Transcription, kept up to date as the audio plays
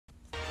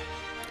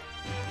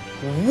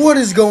What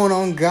is going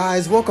on,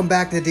 guys? Welcome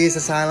back to DS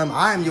Asylum.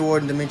 I'm your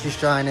Warden, Dimitri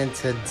Strine, and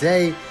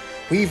today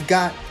we've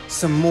got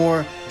some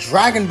more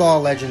Dragon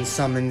Ball Legends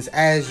summons.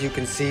 As you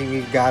can see,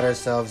 we've got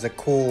ourselves a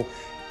cool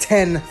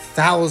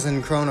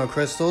 10,000 Chrono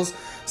Crystals.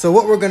 So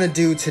what we're going to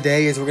do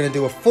today is we're going to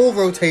do a full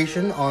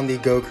rotation on the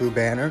Goku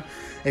banner,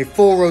 a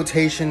full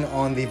rotation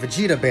on the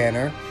Vegeta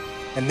banner,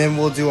 and then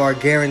we'll do our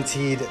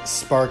guaranteed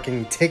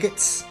sparking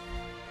tickets.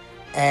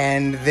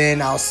 And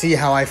then I'll see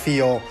how I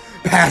feel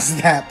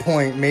past that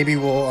point. Maybe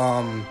we'll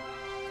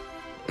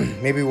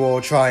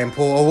try and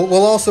pull.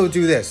 We'll also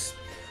do this.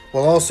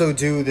 We'll also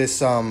do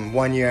this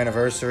 1 year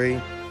anniversary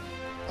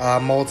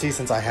multi,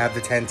 since I have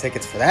the 10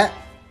 tickets for that.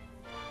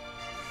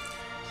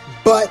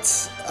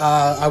 But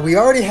we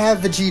already have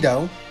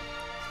Vegito.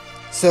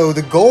 So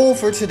the goal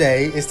for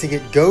today is to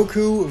get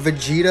Goku,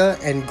 Vegeta,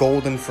 and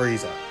Golden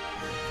Frieza.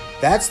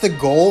 That's the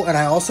goal, and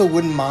I also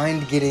wouldn't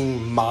mind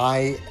getting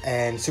Mai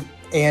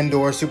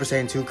and/or Super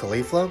Saiyan 2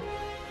 Caulifla.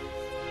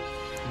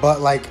 But,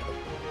 like,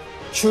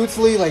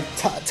 truthfully, like,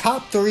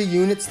 top 3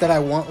 units that I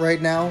want right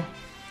now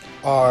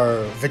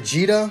are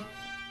Vegeta,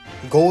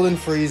 Golden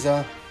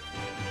Frieza,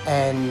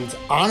 and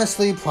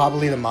honestly,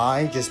 probably the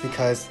Mai, just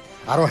because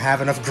I don't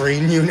have enough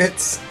green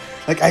units.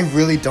 Like, I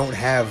really don't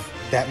have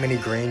that many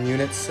green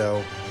units,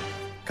 so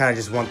kind of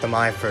just want the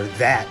Mai for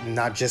that, and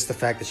not just the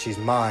fact that she's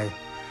Mai.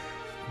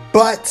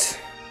 But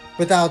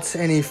without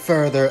any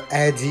further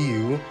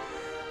ado,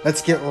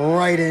 let's get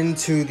right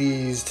into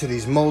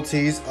these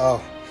multis.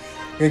 Oh,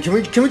 can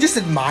we just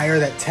admire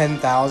that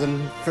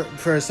 10,000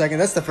 for a second?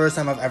 That's the first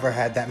time I've ever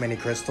had that many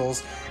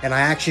crystals, and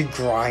I actually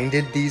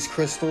grinded these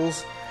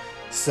crystals.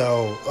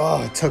 So,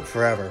 it took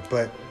forever.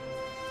 But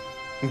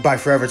by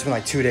forever, it's been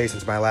like 2 days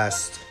since my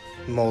last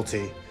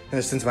multi,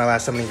 since my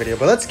last summoning video.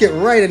 But let's get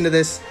right into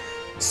this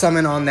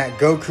summon on that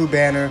Goku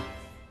banner,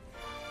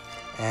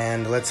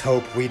 and let's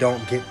hope we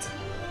don't get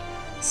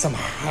some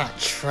hot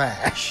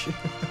trash.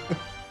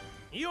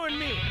 You and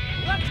me,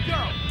 let's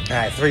go!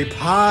 Alright, 3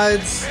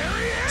 pods,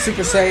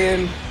 Super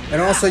Saiyan,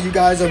 and also you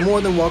guys are more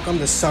than welcome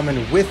to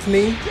summon with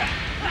me.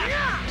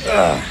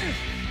 Alright.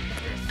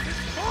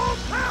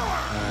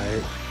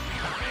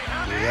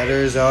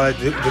 Letters are...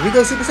 Did we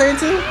go Super Saiyan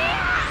 2?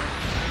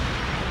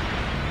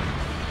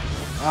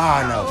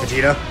 Ah, no.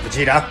 Vegeta.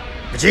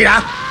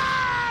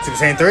 Super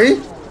Saiyan 3?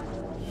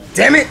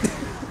 Damn it!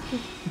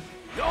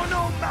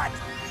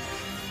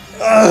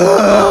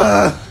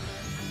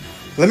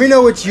 Let me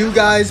know what you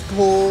guys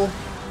pull.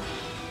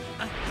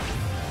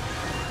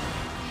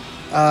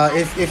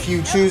 If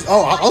you choose...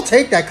 Oh, I'll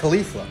take that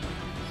Caulifla.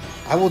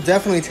 I will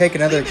definitely take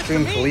another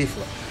Extreme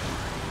Caulifla.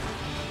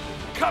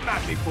 Come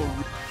at me for...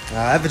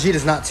 That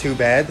Vegeta's not too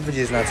bad.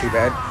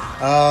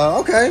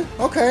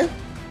 Okay.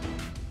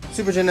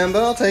 Super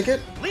Janemba, I'll take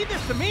it. Leave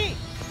this to me.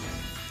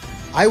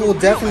 I will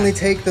definitely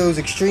take those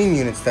Extreme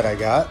units that I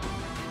got.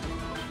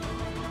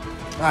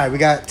 Alright, we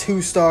got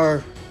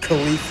 2-star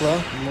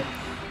Caulifla.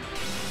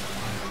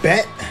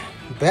 Bet.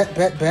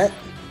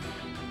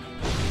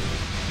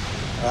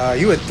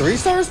 You at 3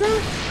 stars now?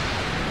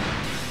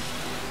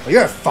 Oh,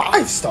 you're at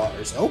 5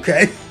 stars.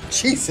 Okay.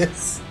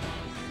 Jesus.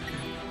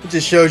 It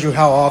just shows you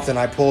how often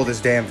I pull this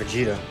damn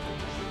Vegeta.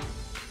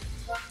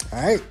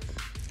 Alright.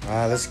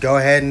 Let's go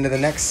ahead into the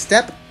next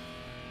step.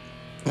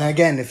 And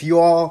again, if you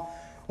all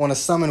want to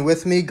summon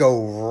with me,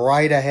 go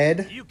right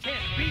ahead. You can't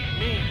beat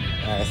me.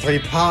 Alright, 3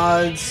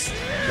 pods.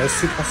 No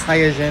Super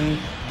Saiyajin.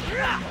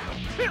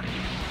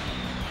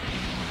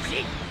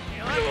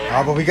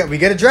 Oh, but we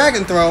get a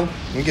Dragon Throw.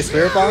 We get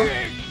Spirit Bomb.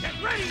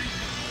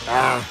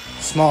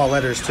 Small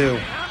letters too.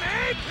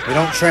 We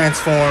don't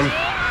transform.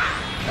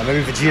 Now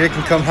maybe Vegeta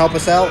can come help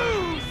us out.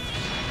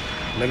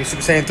 Maybe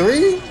Super Saiyan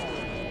 3?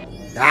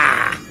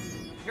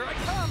 Here I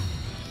come.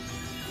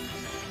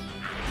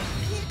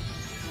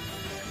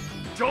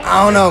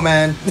 I don't know,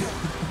 man.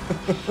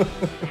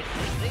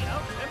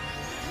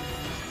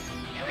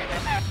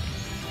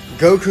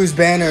 Goku's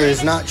banner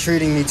is not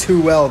treating me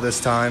too well this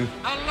time.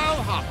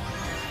 Aloha.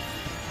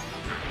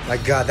 My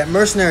god, that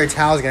Mercenary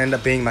Tau is gonna end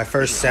up being my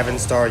first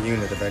 7-star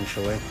unit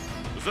eventually.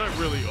 Is that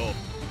really all?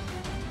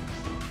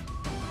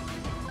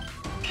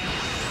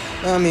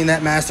 I mean,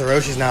 that Master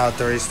Roshi's now at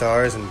 3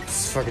 stars, and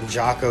fucking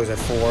Jocko's at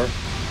 4.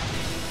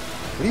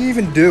 What do you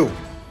even do?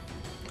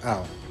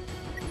 Oh.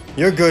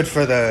 You're good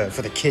for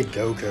the kid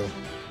Goku.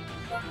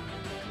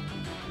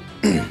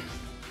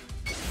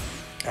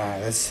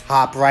 Alright, let's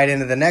hop right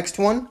into the next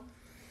one.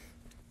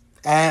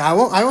 And I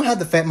don't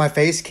have my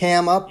face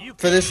cam up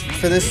for this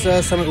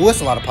summon. Ooh,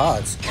 that's a lot of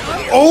pods.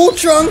 Oh,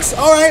 Trunks!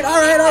 Alright.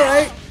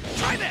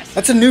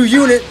 That's a new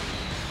unit.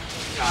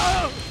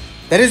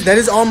 That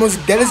is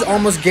almost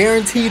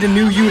guaranteed a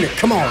new unit.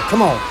 Come on.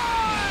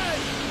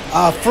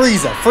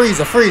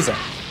 Frieza.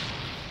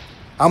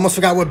 I almost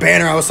forgot what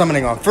banner I was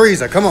summoning on.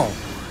 Frieza, come on,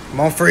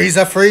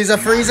 Frieza.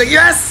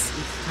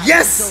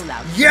 Yes.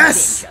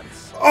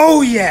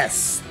 Oh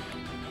yes.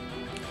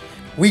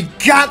 We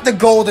got the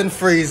Golden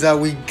Frieza.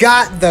 We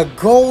got the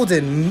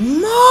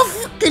Golden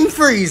motherfucking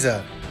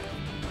Frieza.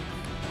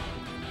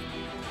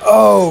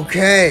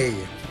 Okay.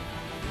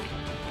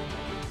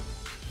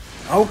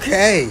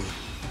 Okay.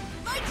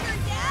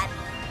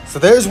 So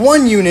there's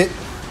one unit.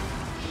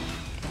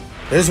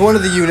 There's one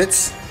of the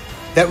units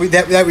that we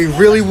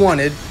really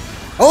wanted.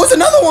 Oh, it's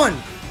another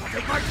one.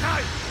 Take my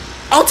time.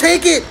 I'll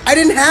take it. I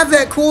didn't have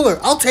that cooler.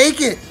 I'll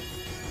take it.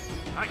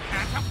 I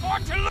can't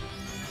afford to lose.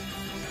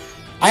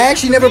 I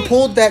actually never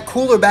pulled that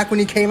cooler back when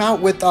he came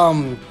out with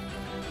Turles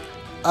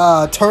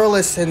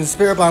and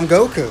Spirit Bomb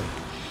Goku.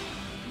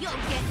 You'll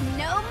get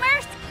no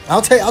mercy.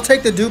 I'll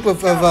take the dupe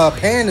of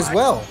Pan as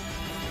well.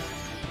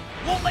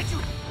 Won't let you.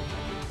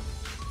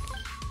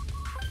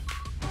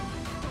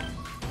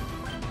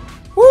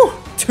 Woo!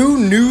 2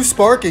 new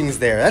sparkings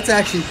there.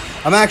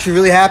 I'm actually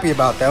really happy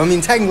about that. I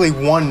mean, technically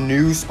 1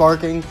 new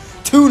sparking,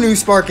 2 new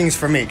sparkings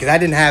for me because I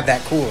didn't have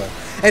that cooler.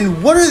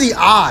 And what are the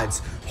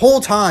odds?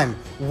 Whole time,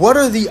 what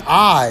are the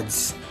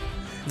odds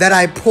that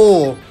I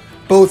pull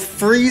both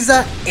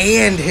Frieza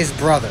and his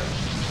brother?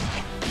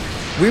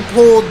 We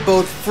pulled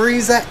both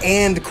Frieza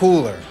and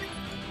Cooler.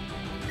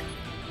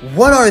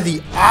 What are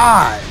the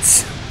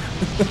odds?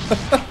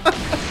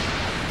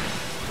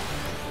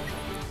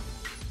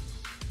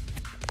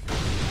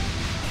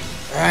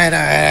 Alright,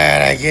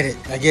 I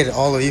get it.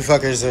 All of you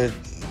fuckers are...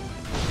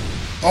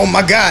 Oh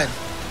my god!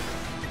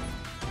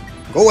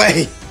 Go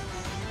away!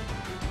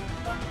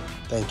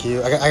 Thank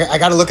you. I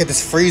gotta look at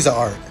this Frieza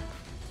art.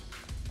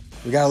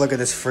 We gotta look at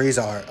this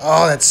Frieza art.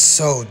 Oh, that's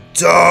so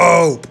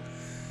dope!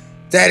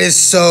 That is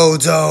so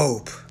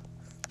dope!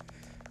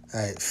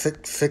 Alright,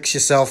 fix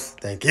yourself.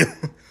 Thank you.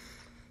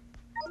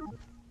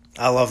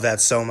 I love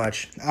that so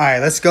much.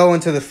 Alright, let's go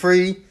into the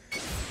free.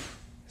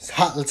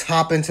 Let's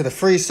hop into the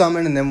free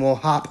summon, and then we'll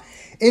hop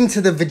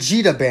into the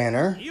Vegeta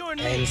banner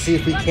and see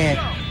if we can't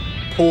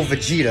pull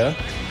Vegeta.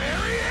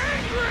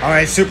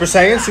 Alright, Super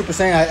Saiyan.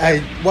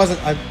 I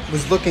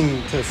was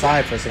looking to the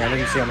side for a second. I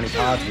didn't see how many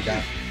pods we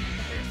got.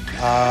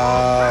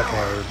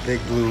 Okay, big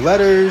blue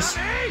letters.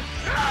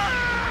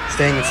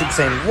 Staying in Super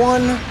Saiyan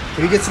 1.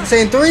 Can we get Super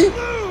Saiyan 3?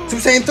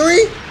 Super Saiyan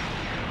 3?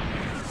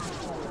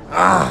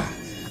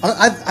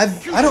 I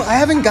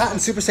haven't gotten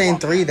Super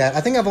Saiyan 3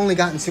 I think I've only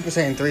gotten Super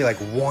Saiyan 3 like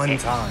 1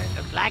 time.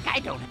 Looks like I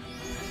don't.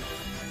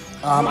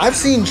 I've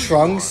seen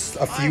Trunks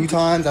a few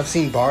times. I've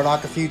seen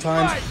Bardock a few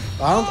times.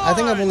 I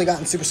think I've only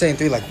gotten Super Saiyan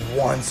 3 like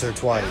once or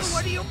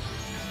twice.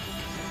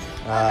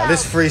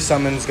 This free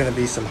summon's gonna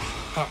be some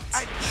hot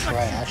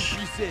trash.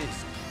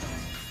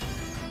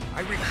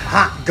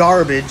 Hot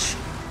garbage.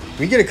 Can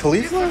we get a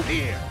Caulifla?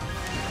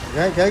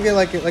 Can I get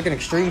like an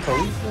extreme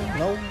Caulifla?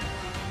 No.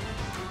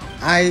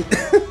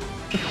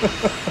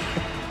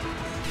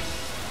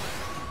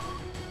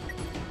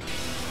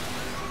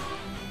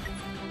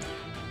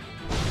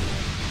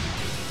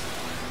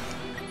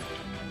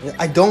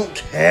 I don't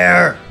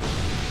care.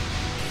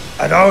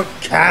 I don't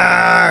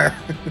care.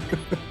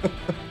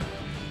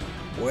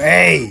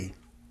 Wait.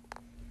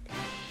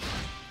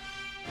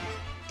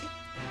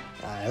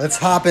 Alright, let's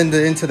hop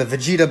into the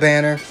Vegeta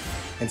banner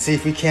and see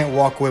if we can't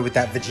walk away with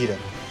that Vegeta.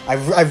 I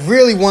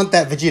really want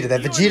that Vegeta.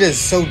 That Vegeta is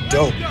so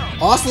dope.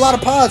 Oh, that's a lot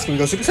of pods. Can we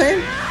go Super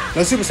Saiyan?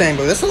 No Super Saiyan,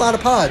 but that's a lot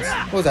of pods.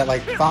 What was that,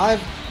 like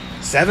 5?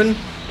 7?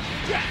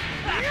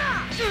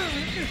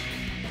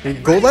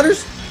 Gold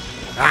letters?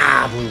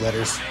 Ah, blue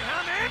letters.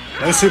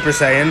 No Super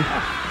Saiyan.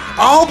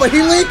 Oh, but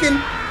he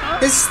leaking.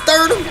 His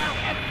third.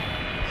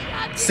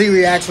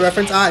 C-Reacts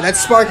reference. Alright,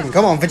 that's sparking.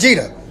 Come on,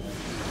 Vegeta.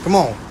 Come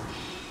on.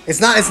 It's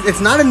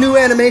not a new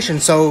animation,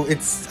 so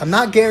I'm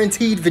not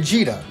guaranteed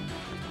Vegeta.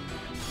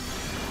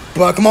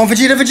 But come on,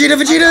 Vegeta.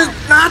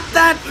 Not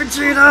that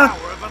Vegeta.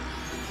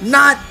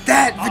 Not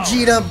that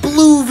Vegeta.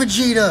 Blue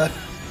Vegeta.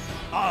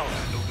 I'll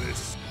handle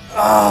this.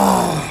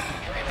 Oh.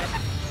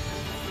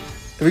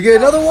 Can we get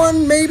another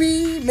one?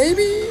 Maybe.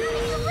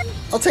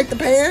 I'll take the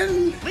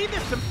pan. Leave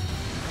this to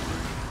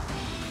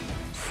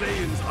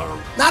Saiyans are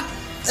Not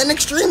an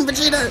extreme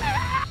Vegeta.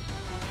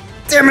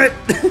 Damn it.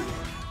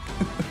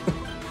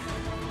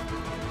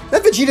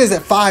 That Vegeta's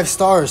at 5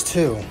 stars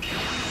too.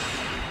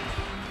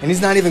 And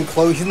he's not even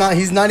close.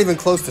 He's not even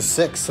close to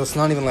 6. So it's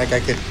not even like I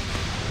could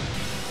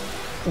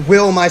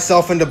will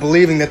myself into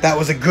believing that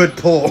was a good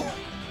pull.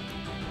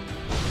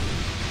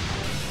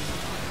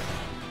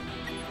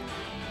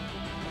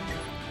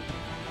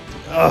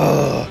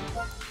 Ugh.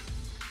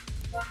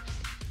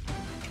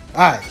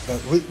 Alright,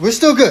 but we're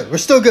still good. We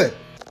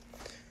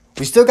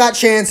still got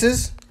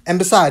chances. And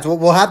besides,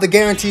 we'll have the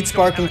guaranteed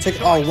sparkling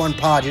ticket. Oh, 1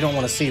 pod. You don't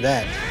want to see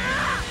that.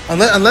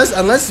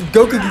 Unless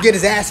Goku can get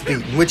his ass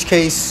beat. In which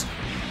case...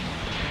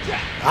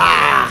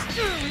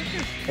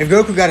 If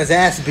Goku got his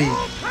ass beat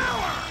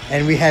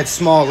and we had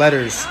small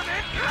letters,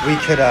 we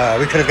could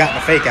have gotten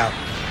a fake out.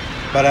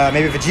 But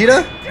maybe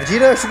Vegeta or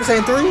Super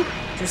Saiyan 3?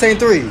 Super Saiyan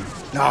 3.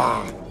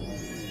 Nah.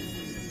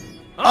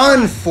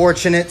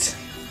 Unfortunate.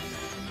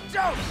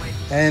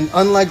 And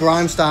unlike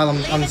Rhyme Style,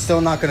 I'm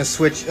still not gonna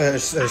skip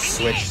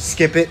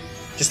it,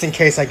 just in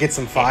case I get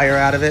some fire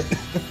out of it.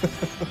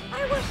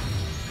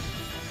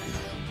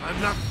 I'm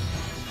not.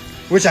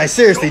 Which I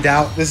seriously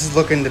doubt. This is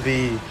looking to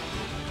be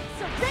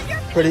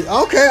pretty.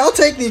 Okay, I'll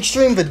take the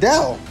Extreme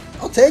Videl.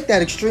 I'll take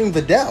that Extreme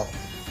Videl.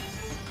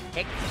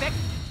 Did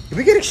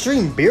we get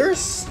Extreme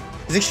Beerus?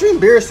 Is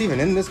Extreme Beerus even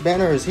in this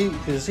banner, or is he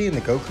in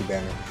the Goku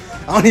banner?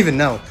 I don't even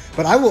know.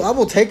 But I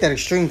will take that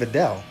Extreme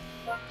Videl.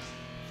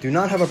 Do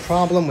not have a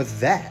problem with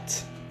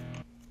that.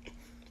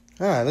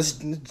 Alright, let's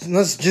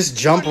just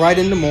jump right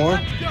into more.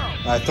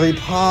 3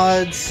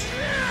 pods.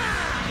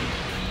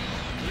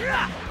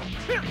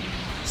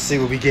 See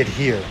what we get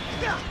here.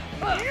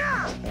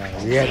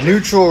 We got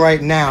neutral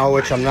right now,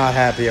 which I'm not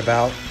happy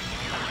about.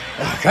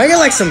 Can I get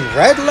like some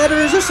red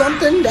letters or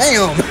something?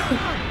 Damn.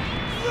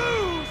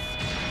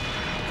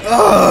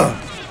 Ugh.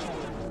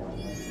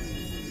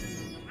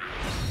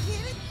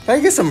 Can I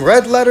get some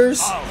red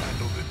letters?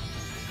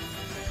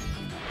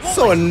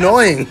 So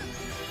annoying.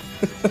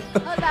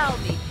 Allow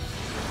me.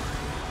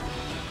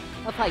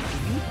 A fight.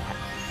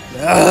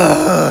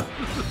 Ugh.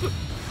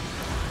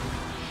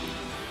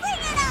 Bring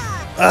it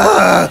on!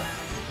 Ugh.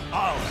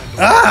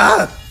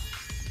 Ah!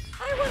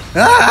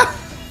 Ah!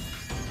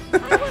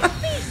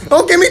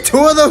 Don't give me 2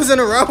 of those in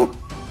a row.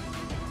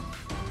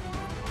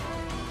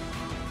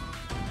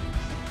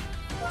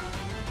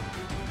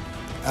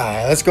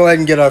 Alright, let's go ahead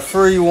and get our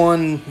free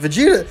one.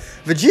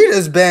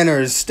 Vegeta's banner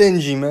is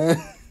stingy,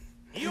 man.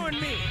 You and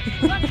me.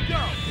 Let's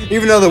go.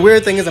 Even though the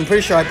weird thing is, I'm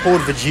pretty sure I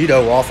pulled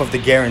Vegito off of the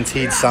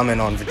guaranteed summon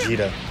on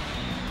Vegeta.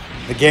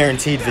 The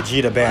guaranteed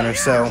Vegeta banner,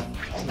 so,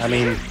 I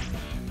mean,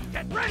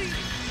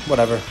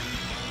 whatever.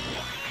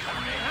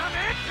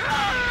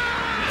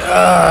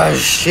 Ah,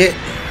 shit.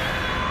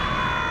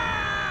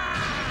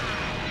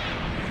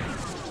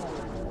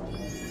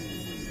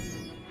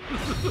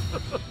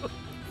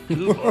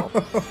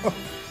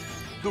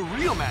 The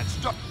real match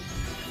stuff.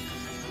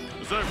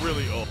 Is that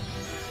really all?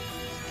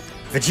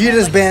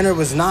 Vegeta's banner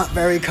was not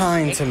very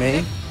kind to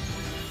me.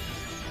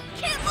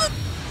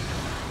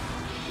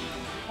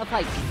 A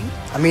fight.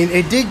 I mean,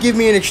 it did give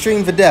me an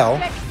Extreme Videl,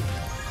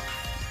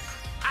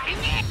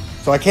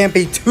 so I can't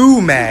be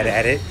too mad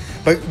at it.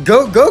 But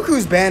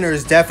Goku's banner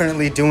is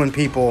definitely doing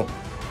people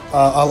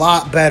a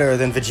lot better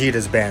than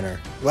Vegeta's banner.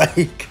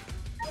 Like,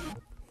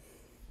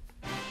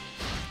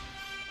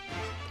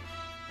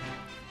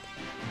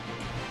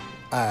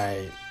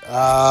 alright,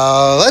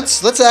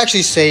 let's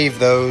actually save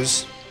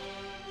those,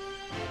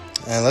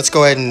 and let's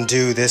go ahead and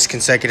do this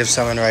consecutive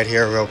summon right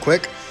here real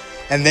quick,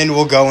 and then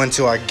we'll go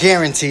into our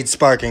guaranteed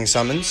sparking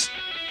summons.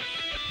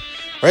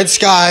 Red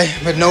Sky,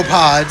 but no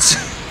pods.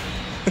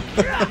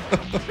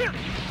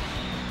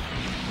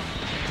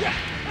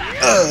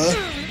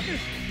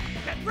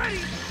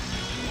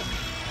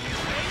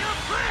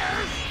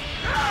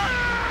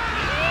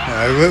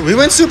 Alright, we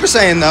went Super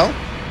Saiyan though.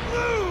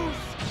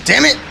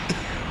 Damn it!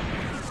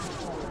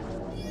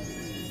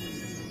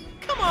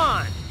 Come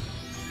on.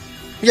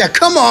 Yeah,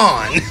 come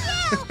on!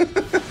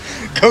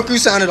 Goku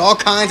sounded all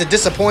kinds of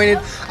disappointed.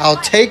 I'll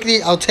take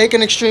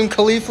an Extreme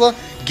Caulifla.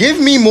 Give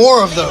me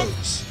more of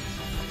those.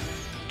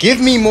 Give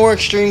me more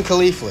Extreme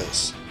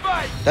Cauliflas.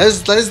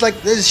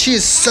 She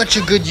is such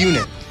a good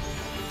unit.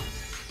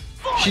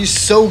 She's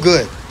so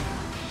good.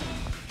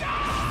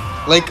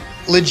 Like,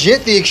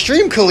 legit, the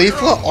Extreme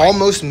Caulifla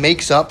almost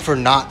makes up for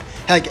not,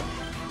 like,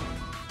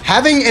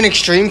 having an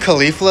Extreme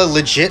Caulifla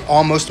legit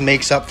almost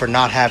makes up for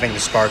not having the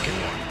Sparking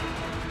one.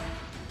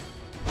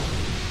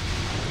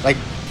 Like,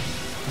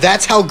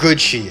 that's how good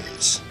she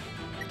is.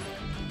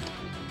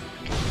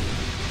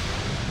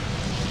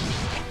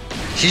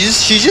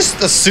 She's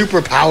just a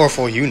super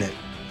powerful unit.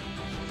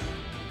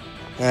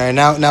 Alright,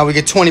 now we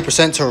get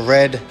 20% to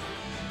red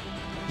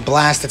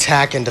blast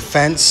attack and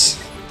defense.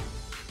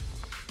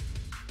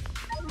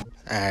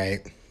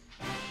 Alright.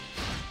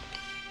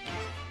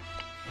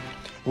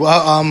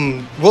 Well,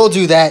 we'll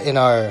do that in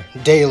our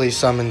daily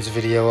summons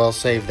video. I'll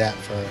save that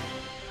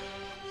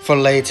for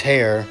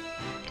later.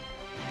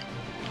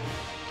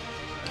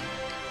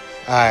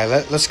 Alright,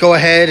 let's go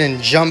ahead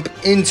and jump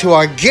into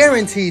our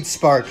guaranteed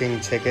sparking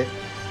ticket.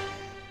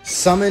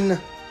 Summon.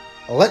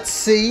 Let's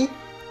see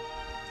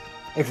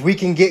if we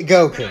can get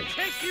Goku.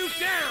 Take you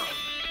down.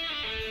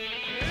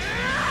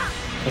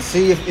 Let's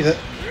see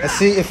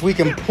if we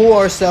can pull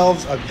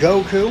ourselves a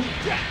Goku.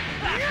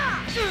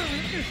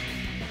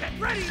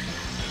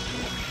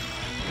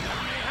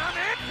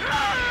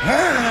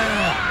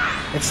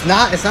 It's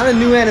not a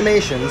new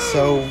animation,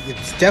 so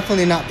it's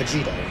definitely not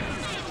Vegeta.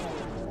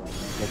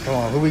 Okay, come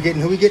on, who we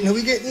getting?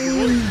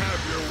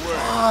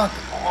 Fuck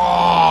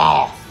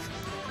off.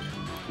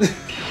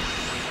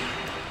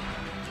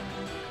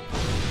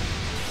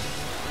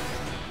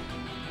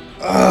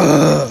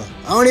 Ugh,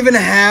 I don't even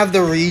have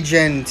the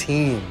regen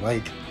team.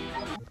 Like,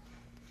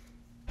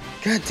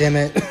 god damn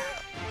it.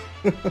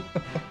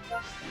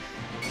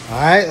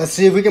 Alright, let's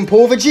see if we can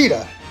pull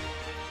Vegeta.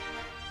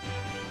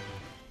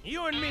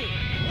 You and me.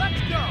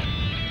 Let's go.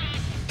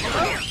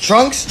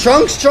 Trunks.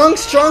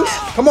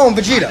 Come on,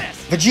 Vegeta.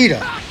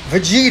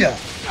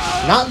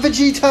 Not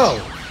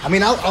Vegito. I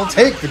mean, I'll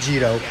take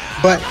Vegito,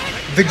 but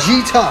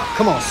Vegeta.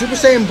 Come on, Super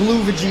Saiyan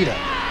Blue Vegeta.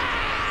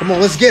 Come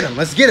on, let's get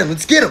him.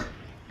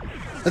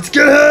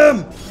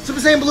 Super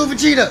Saiyan Blue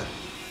Vegeta.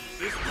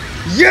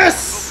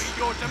 Yes.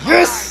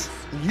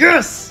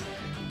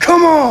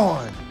 Come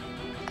on.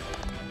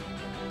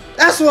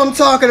 That's what I'm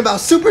talking about.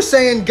 Super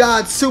Saiyan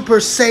God, Super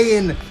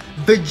Saiyan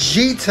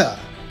Vegeta.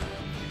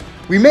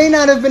 We may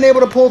not have been able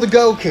to pull the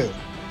Goku,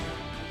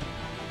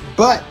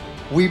 but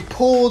we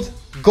pulled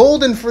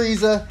Golden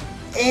Frieza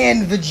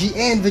and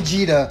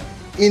Vegeta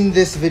in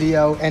this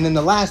video, and in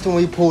the last one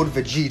we pulled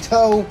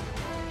Vegito.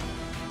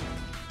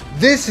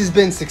 This has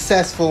been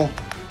successful.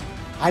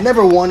 I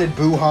never wanted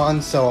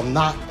Buhan, so I'm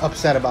not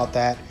upset about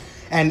that.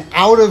 And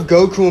out of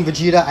Goku and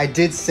Vegeta, I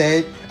did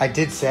say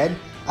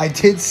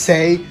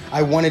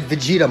I wanted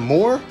Vegeta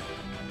more,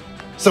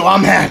 so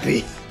I'm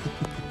happy.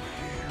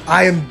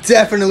 I am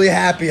definitely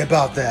happy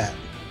about that.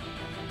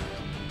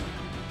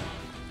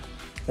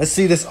 Let's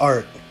see this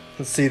art.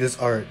 Let's see this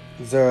art.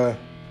 Is there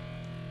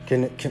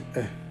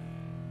a...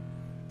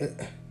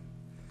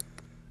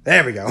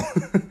 there we go.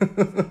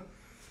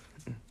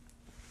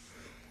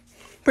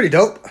 Pretty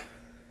dope.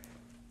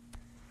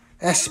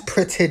 That's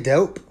pretty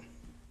dope.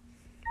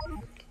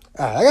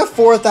 I got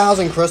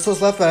 4,000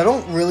 crystals left, but I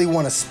don't really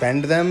want to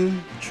spend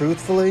them,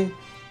 truthfully.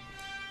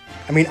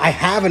 I mean, I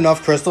have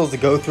enough crystals to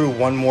go through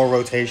one more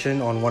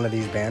rotation on one of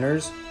these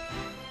banners.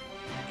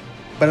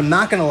 But I'm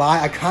not going to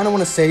lie, I kind of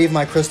want to save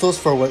my crystals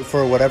for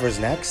whatever's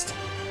next.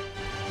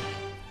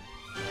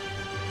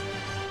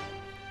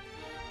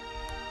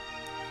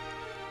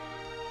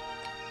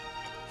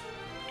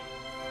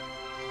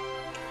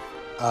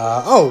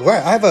 Oh,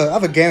 right, I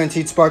have a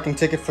guaranteed sparking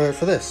ticket for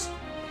this.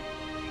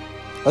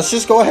 Let's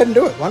just go ahead and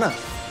do it. Why not?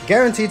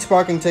 Guaranteed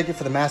sparking ticket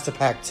for the Master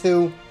Pack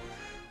 2.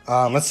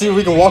 Let's see what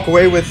we can walk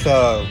away with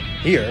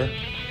here.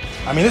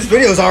 I mean, this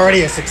video is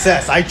already a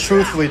success. I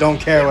truthfully don't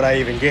care what I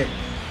even get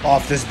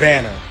off this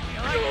banner.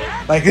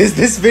 Like,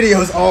 this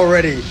video is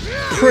already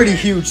pretty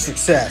huge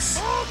success.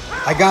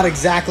 I got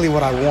exactly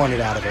what I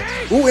wanted out of it.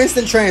 Ooh,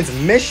 instant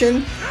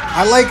transmission.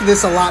 I like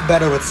this a lot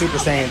better with Super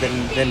Saiyan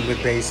than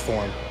with base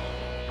form.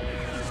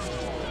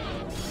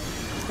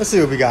 Let's see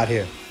what we got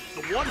here.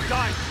 The one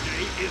dying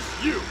today is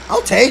you.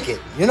 I'll take it.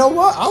 You know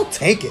what? I'll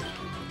take it.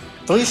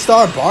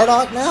 3-star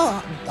Bardock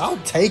now? I'll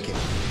take it.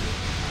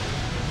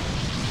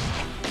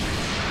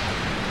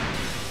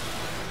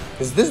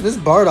 Because this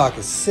Bardock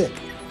is sick.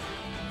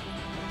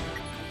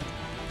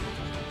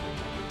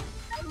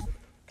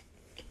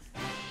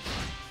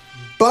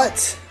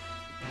 But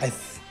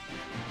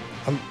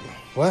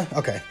what?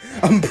 Okay.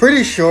 I'm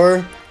pretty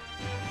sure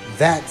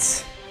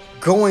that's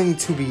going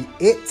to be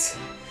it.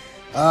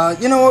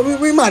 You know what?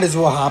 We might as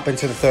well hop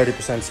into the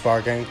 30%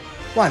 sparking.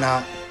 Why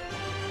not?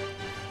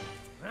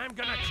 I'm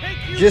gonna take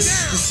you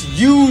Just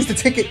use the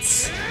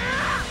tickets.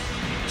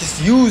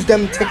 Just use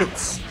them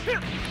tickets.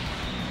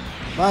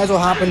 Might as well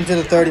hop into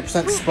the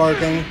 30%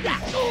 sparking.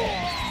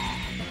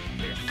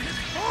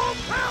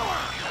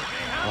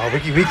 Oh,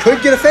 we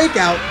could get a fake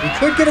out. We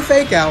could get a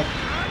fake out.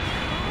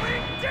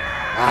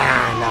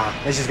 Ah, nah.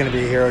 It's just gonna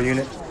be a hero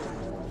unit.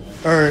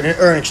 Or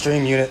an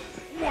extreme unit.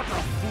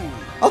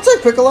 I'll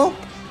take Piccolo.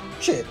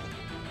 Shit.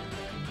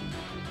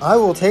 I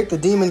will take the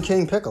Demon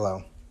King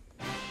Piccolo.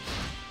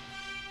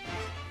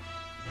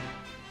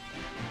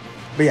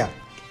 But yeah.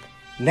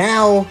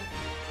 Now,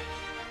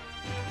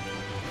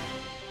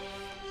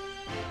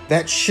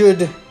 that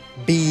should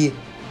be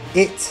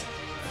it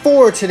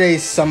for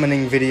today's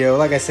summoning video.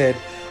 Like I said,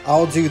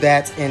 I'll do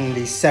that in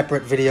the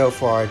separate video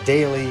for our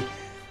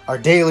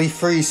daily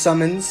free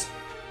summons.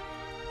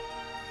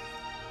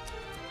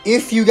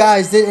 If you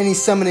guys did any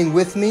summoning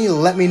with me,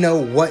 let me know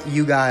what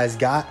you guys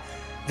got.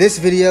 This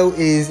video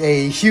is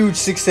a huge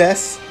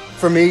success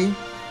for me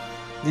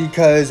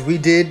because we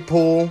did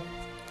pull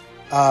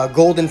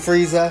Golden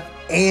Frieza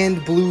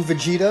and Blue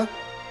Vegeta.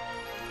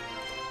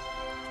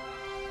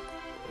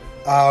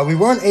 We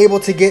weren't able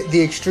to get the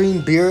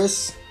Extreme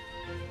Beerus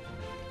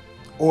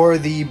or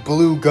the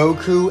Blue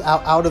Goku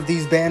out of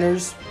these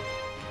banners.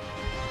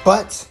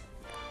 But,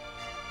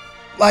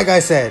 like I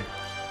said,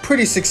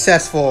 pretty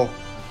successful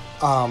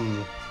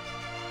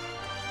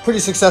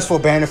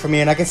banner for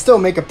me, and I can still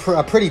make a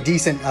pretty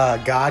decent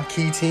God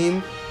Key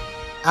team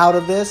out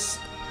of this,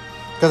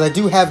 because I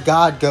do have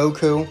God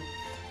Goku,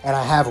 and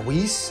I have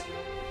Whis,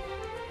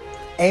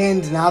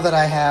 and now that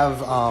I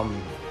have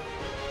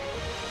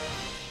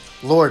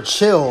Lord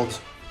Chilled,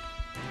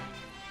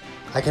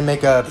 I can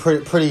make a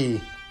pretty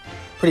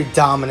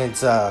dominant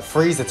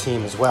Frieza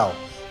team as well.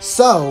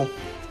 So,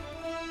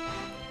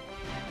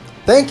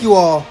 thank you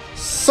all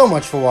so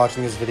much for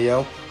watching this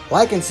video.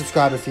 Like and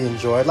subscribe if you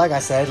enjoyed. Like I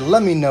said,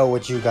 let me know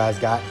what you guys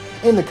got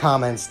in the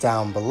comments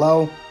down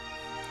below.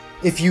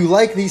 If you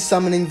like these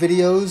summoning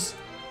videos,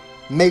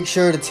 make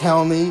sure to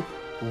tell me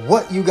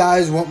what you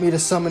guys want me to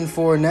summon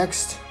for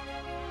next.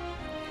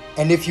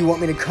 And if you want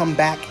me to come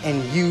back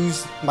and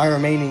use my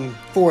remaining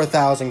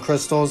 4,000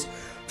 crystals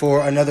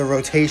for another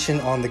rotation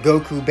on the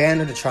Goku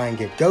banner to try and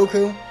get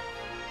Goku.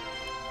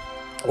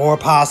 Or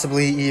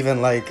possibly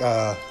even like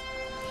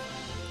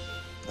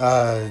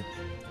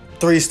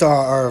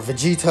 3-star or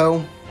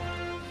Vegito,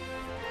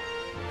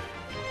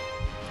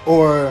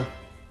 or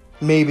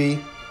maybe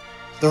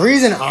the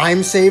reason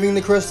I'm saving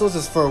the crystals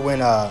is for when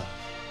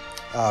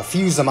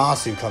Fuse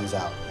Zamasu comes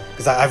out,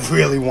 because I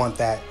really want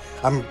that.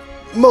 I'm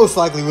most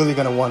likely really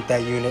gonna want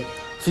that unit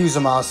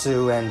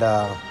Fusamasu and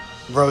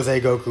Rose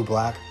Goku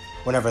Black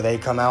whenever they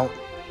come out.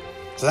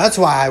 So that's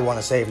why I want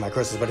to save my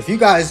crystals. But if you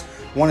guys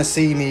want to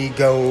see me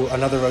go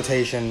another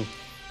rotation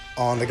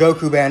on the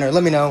Goku banner,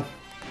 let me know.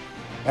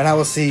 And I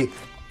will see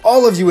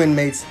all of you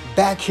inmates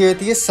back here at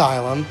the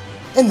asylum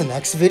in the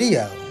next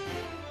video.